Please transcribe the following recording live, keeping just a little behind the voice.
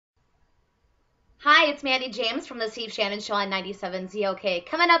Hi, it's Mandy James from the Steve Shannon Show on 97 ZOK.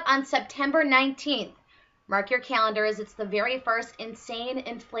 Coming up on September 19th, mark your calendars. It's the very first Insane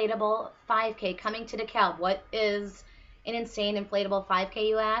Inflatable 5K coming to Dekalb. What is an Insane Inflatable 5K,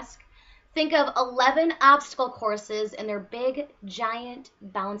 you ask? Think of 11 obstacle courses and their big, giant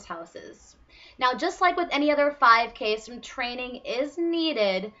bounce houses. Now, just like with any other 5K, some training is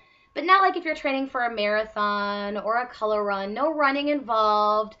needed, but not like if you're training for a marathon or a color run. No running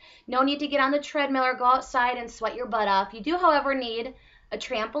involved. No need to get on the treadmill or go outside and sweat your butt off. You do, however, need a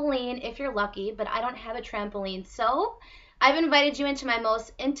trampoline if you're lucky, but I don't have a trampoline. So I've invited you into my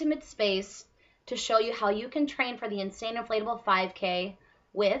most intimate space to show you how you can train for the Insane Inflatable 5K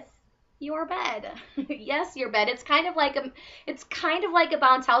with your bed. Yes, your bed. It's kind of like a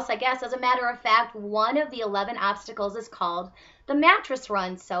bounce house, I guess. As a matter of fact, one of the 11 obstacles is called the mattress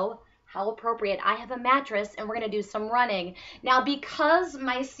run. So how appropriate. I have a mattress and we're going to do some running. Now, because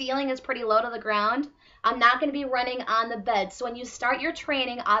my ceiling is pretty low to the ground, I'm not going to be running on the bed. So when you start your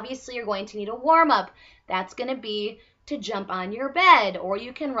training, obviously you're going to need a warm up. That's going to be to jump on your bed, or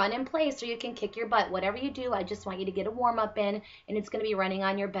you can run in place, or you can kick your butt. Whatever you do, I just want you to get a warm up in, and it's going to be running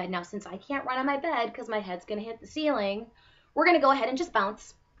on your bed. Now, since I can't run on my bed because my head's going to hit the ceiling, we're going to go ahead and just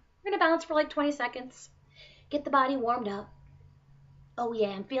bounce. We're going to bounce for like 20 seconds. Get the body warmed up. Oh yeah,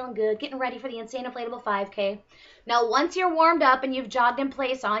 I'm feeling good. Getting ready for the Insane Inflatable 5K. Now, once you're warmed up and you've jogged in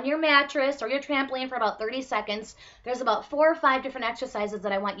place on your mattress or your trampoline for about 30 seconds, there's about 4 or 5 different exercises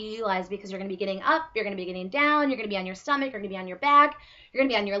that I want you to utilize, because you're going to be getting up, you're going to be getting down, you're going to be on your stomach, you're going to be on your back, you're going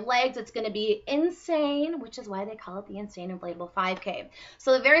to be on your legs. It's going to be insane, which is why they call it the Insane Inflatable 5K.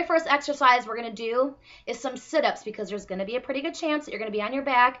 So the very first exercise we're going to do is some sit-ups, because there's going to be a pretty good chance that you're going to be on your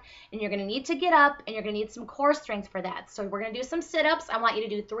back and you're going to need to get up and you're going to need some core strength for that. So we're going to do some sit-ups. I want you to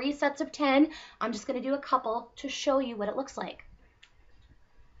do 3 sets of 10. I'm just going to do a couple to show you what it looks like.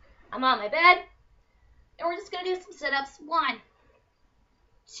 I'm on my bed and we're just going to do some sit-ups. 1,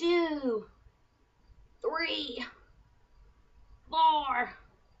 2, 3, 4,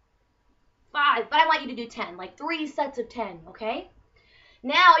 5. But I want you to do 10, like 3 sets of 10, okay?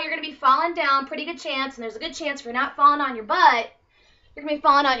 Now you're going to be falling down, pretty good chance, and there's a good chance if you're not falling on your butt, you're going to be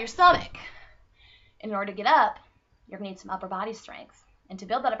falling on your stomach. In order to get up, you're going to need some upper body strength. And to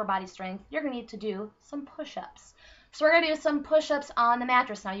build that upper body strength, you're going to need to do some push-ups. So we're going to do some push-ups on the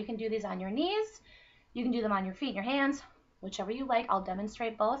mattress. Now you can do these on your knees. You can do them on your feet and your hands, whichever you like. I'll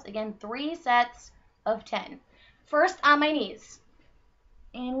demonstrate both. Again, 3 sets of 10. First on my knees.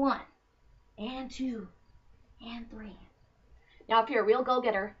 And 1, and 2, and 3. Now if you're a real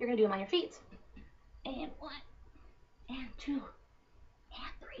go-getter, you're going to do them on your feet. And 1, and 2, and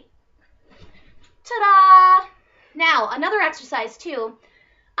 3. Ta-da! Now, another exercise too,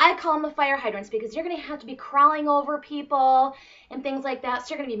 I call them the fire hydrants, because you're going to have to be crawling over people and things like that.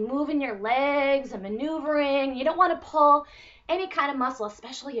 So you're going to be moving your legs and maneuvering. You don't want to pull any kind of muscle,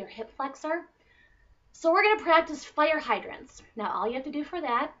 especially your hip flexor. So we're going to practice fire hydrants. Now, all you have to do for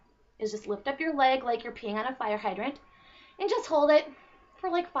that is just lift up your leg like you're peeing on a fire hydrant and just hold it for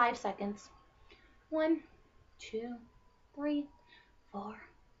like 5 seconds. 1, 2, 3, 4,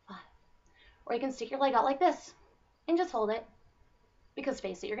 5. Or you can stick your leg out like this and just hold it. Because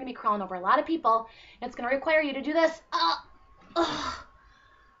face it, you're going to be crawling over a lot of people, and it's going to require you to do this.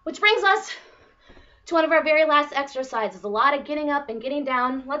 Which brings us to one of our very last exercises. A lot of getting up and getting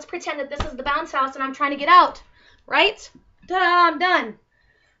down. Let's pretend that this is the bounce house and I'm trying to get out. Right? Ta-da, I'm done.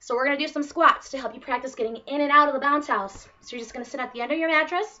 So we're going to do some squats to help you practice getting in and out of the bounce house. So you're just going to sit at the end of your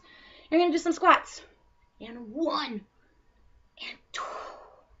mattress. You're going to do some squats. And 1, and 2,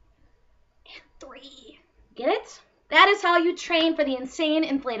 and 3. Get it? That is how you train for the Insane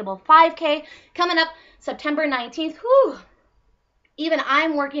Inflatable 5K coming up September 19th. Whew. Even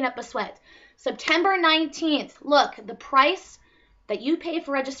I'm working up a sweat. September 19th. Look, the price that you pay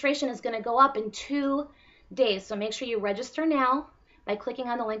for registration is going to go up in 2 days. So make sure you register now by clicking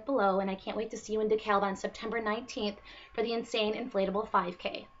on the link below. And I can't wait to see you in Dekalb on September 19th for the Insane Inflatable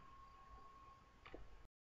 5K.